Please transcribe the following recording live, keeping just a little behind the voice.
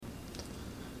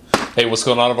Hey, what's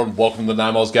going on, everyone? Welcome to the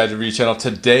 9Miles Gadget Review channel.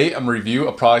 Today, I'm going to review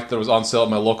a product that was on sale at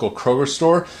my local Kroger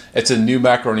store. It's a new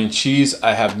macaroni and cheese.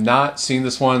 I have not seen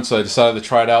this one, so I decided to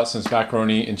try it out since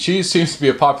macaroni and cheese seems to be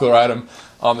a popular item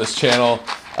on this channel.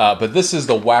 But this is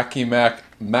the Wacky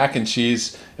Mac and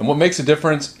Cheese. And what makes a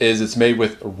difference is it's made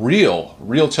with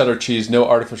real cheddar cheese, no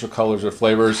artificial colors or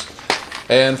flavors.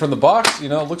 And from the box, you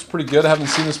know, it looks pretty good. I haven't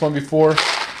seen this one before.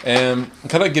 And it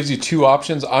kind of gives you two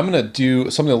options. I'm going to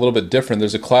do something a little bit different.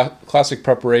 There's a classic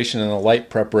preparation and a light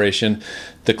preparation.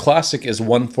 The classic is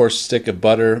 1/4 stick of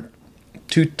butter,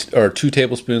 2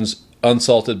 tablespoons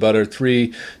unsalted butter,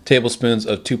 3 tablespoons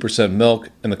of 2% milk,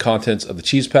 and the contents of the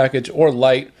cheese package. Or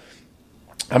light,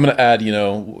 I'm going to add, you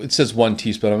know, it says 1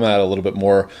 teaspoon. I'm going to add a little bit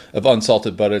more of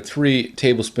unsalted butter, 3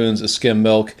 tablespoons of skim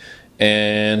milk,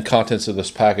 and contents of this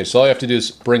package. So all you have to do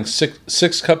is bring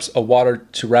 6 cups of water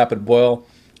to rapid boil.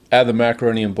 Add the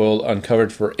macaroni and boil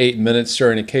uncovered for 8 minutes,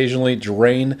 stirring occasionally,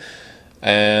 drain,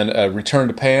 and return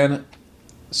to pan.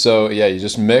 So yeah, you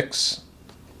just mix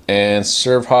and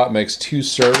serve hot, makes 2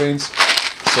 servings.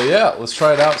 So yeah, let's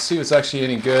try it out, see if it's actually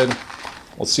any good.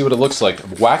 Let's see what it looks like.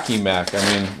 Wacky Mac, I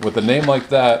mean, with a name like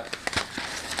that,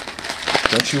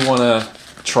 don't you want to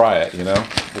try it, you know?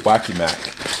 Wacky Mac.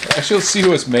 Actually, let's see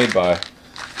who it's made by.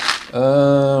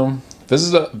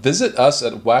 Visit us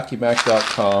at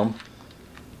wackymac.com.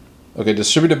 Okay,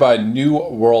 distributed by New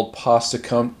World Pasta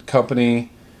Company,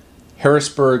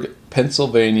 Harrisburg,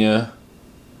 Pennsylvania.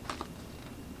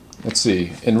 Let's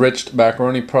see. Enriched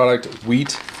macaroni product,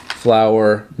 wheat,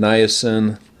 flour,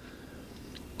 niacin.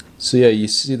 So yeah, you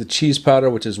see the cheese powder,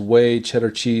 which is whey,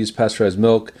 cheddar cheese, pasteurized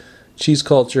milk, cheese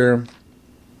culture.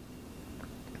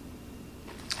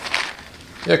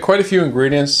 Yeah, quite a few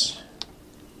ingredients.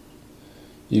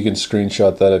 You can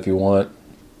screenshot that if you want.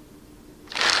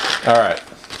 All right.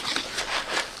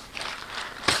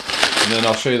 And then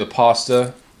I'll show you the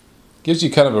pasta. Gives you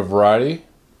kind of a variety,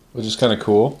 which is kind of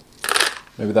cool.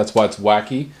 Maybe that's why it's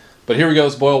wacky. But here we go,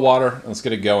 it's boil water, and let's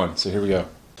get it going. So here we go.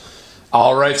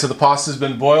 All right, so the pasta's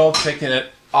been boiled, taking it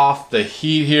off the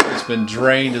heat here. It's been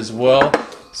drained as well.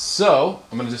 So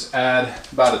I'm gonna just add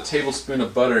about a tablespoon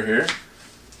of butter here.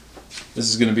 This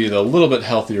is gonna be the little bit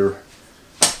healthier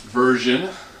version,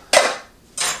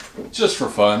 just for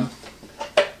fun.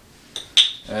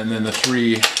 And then the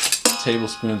 3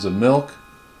 tablespoons of milk.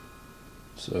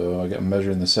 So I got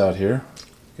measuring this out here.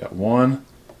 Got 1,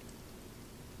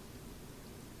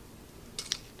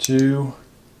 2,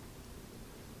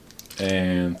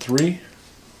 and 3.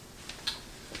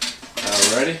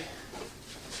 Alrighty.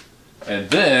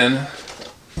 And then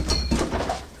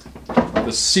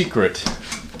the secret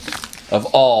of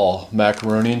all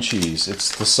macaroni and cheese. It's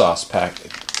the sauce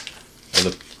packet.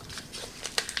 Or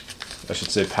I should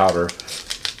say powder.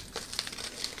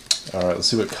 Alright, let's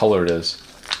see what color it is.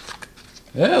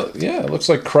 Yeah, it looks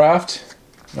like Kraft.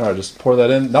 Alright, just pour that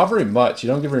in. Not very much. You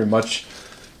don't get very much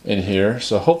in here,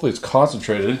 so hopefully it's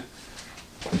concentrated.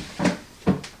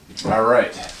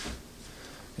 Alright.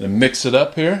 I'm going to mix it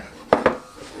up here.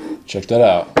 Check that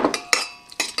out.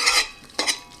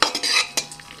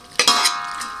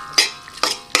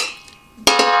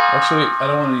 Actually, I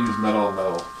don't want to use metal on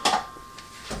metal.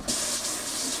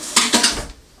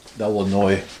 That will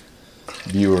annoy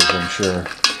viewers, I'm sure.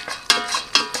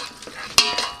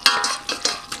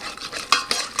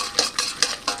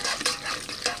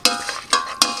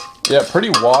 Yeah, pretty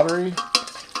watery.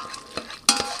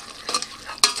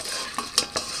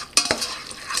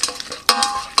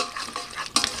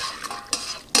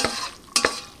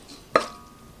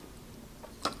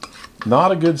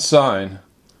 Not a good sign.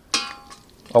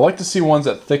 I like to see ones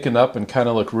that thicken up and kind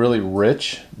of look really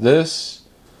rich. This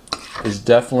is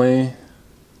definitely,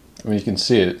 I mean, you can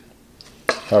see it.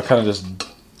 How it kind of just,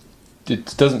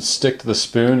 it doesn't stick to the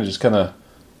spoon. It just kind of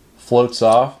floats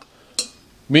off.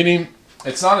 Meaning,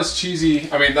 it's not as cheesy.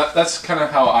 I mean, that's kind of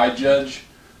how I judge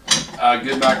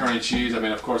good macaroni and cheese. I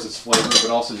mean, of course, it's flavor, but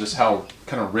also just how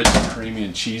kind of rich and creamy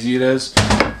and cheesy it is.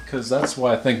 Because that's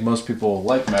why I think most people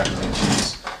like macaroni and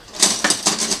cheese.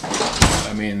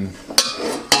 I mean,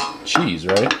 cheese,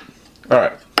 right? All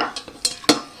right.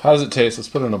 How does it taste? Let's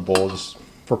put it in a bowl just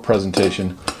for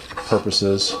presentation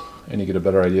purposes, and you get a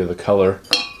better idea of the color.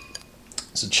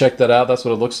 So check that out. That's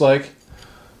what it looks like.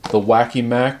 The Wacky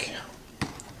Mac.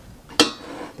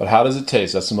 But how does it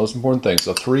taste? That's the most important thing.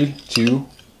 So 3, 2,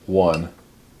 1.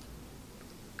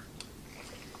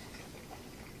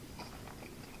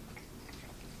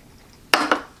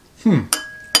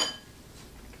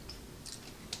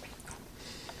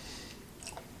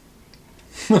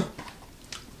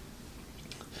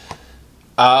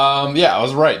 Yeah, I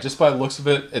was right. Just by the looks of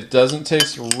it, it doesn't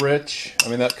taste rich. I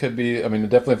mean, that could be, I mean,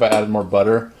 definitely if I added more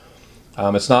butter,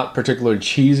 It's not particularly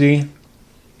cheesy.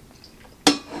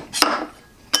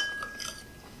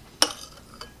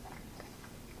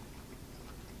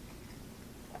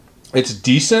 It's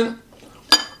decent.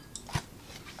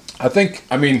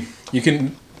 I mean,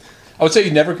 I would say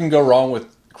you never can go wrong with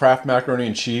Kraft macaroni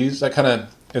and cheese. That kind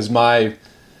of is my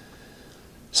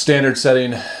standard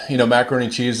setting, macaroni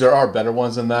and cheese. There are better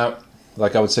ones than that.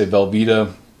 Like I would say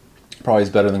Velveeta probably is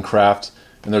better than Kraft.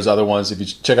 And there's other ones. If you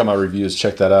check out my reviews,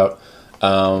 check that out.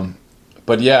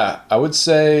 But yeah, I would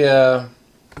say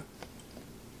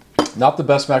not the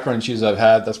best macaroni and cheese I've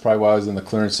had. That's probably why I was in the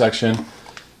clearance section.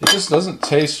 It just doesn't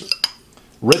taste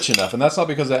rich enough. And that's not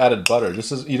because I added butter.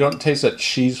 You don't taste that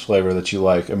cheese flavor that you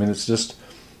like. I mean, it's just...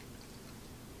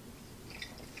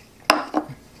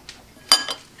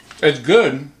 It's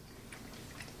good.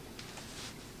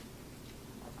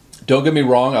 Don't get me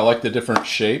wrong, I like the different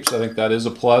shapes. I think that is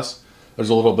a plus. There's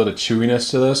a little bit of chewiness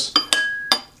to this.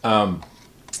 I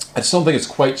just don't think it's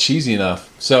quite cheesy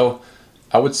enough. So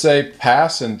I would say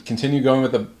pass and continue going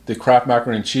with the Kraft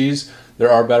macaroni and cheese.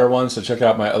 There are better ones, so check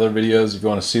out my other videos if you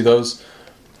want to see those.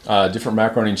 Different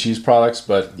macaroni and cheese products.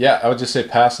 But yeah, I would just say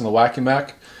pass on the Wacky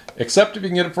Mac. Except if you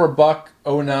can get it for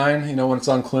 $1.09, when it's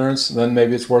on clearance, then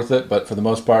maybe it's worth it. But for the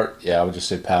most part, yeah, I would just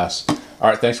say pass. All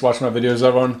right, thanks for watching my videos,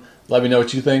 everyone. Let me know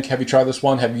what you think. Have you tried this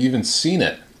one? Have you even seen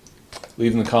it?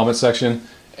 Leave in the comment section.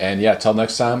 And yeah, till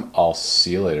next time, I'll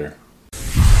see you later.